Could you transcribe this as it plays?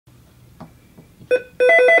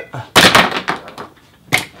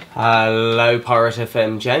Hello, Pirate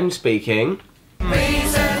FM, James speaking.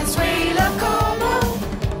 Reasons we love Cornwall.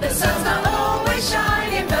 The sun's not always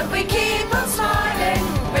shining, but we keep on smiling.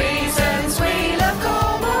 Reasons we love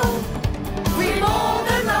Cornwall. We more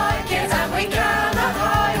than like it, and we cannot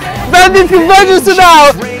hide it. Then if you register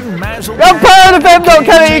now, I'm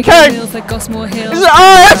PirateFM.co.uk. It's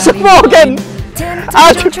Ashton Morgan.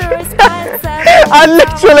 And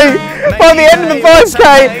literally, by the end of the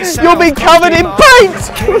 5k, you'll be covered in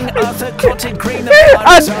paint!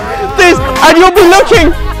 and you'll be looking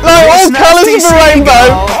like all colours of the rainbow!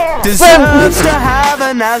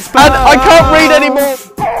 And I can't read anymore.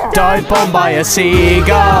 Dive bombed by a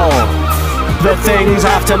seagull. The thing's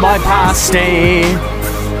after my pasty.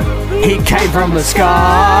 He came from the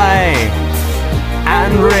sky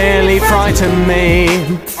and really frightened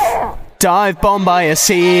me. Dive bombed by a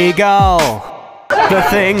seagull. The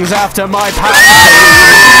thing's after my pasty.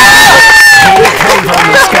 He came from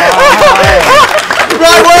the sky.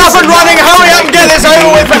 Right, we're up and running. Hurry up and get this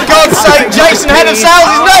over with, for God's sake. Jason, head of sales,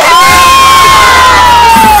 is not.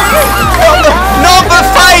 Not the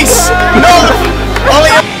face. Not the.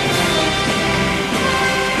 Ollie.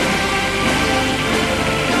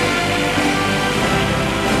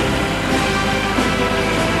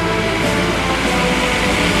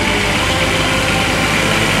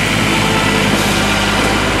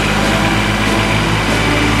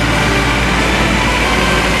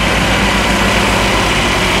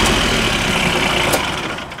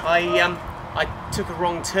 I took a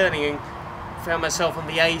wrong turning and found myself on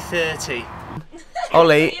the A30.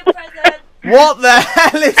 Ollie, what the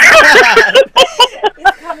hell is that?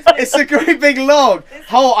 It's a great big log.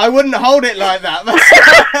 I wouldn't hold it like that.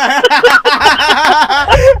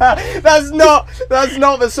 That's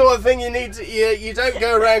not the sort of thing you need to. You don't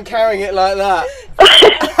go around carrying it like that.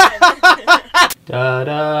 Da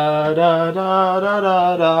da da da da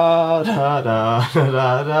da da da da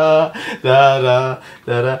da da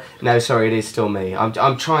da da. No, sorry, it is still me.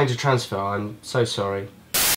 I'm trying to transfer. I'm so sorry.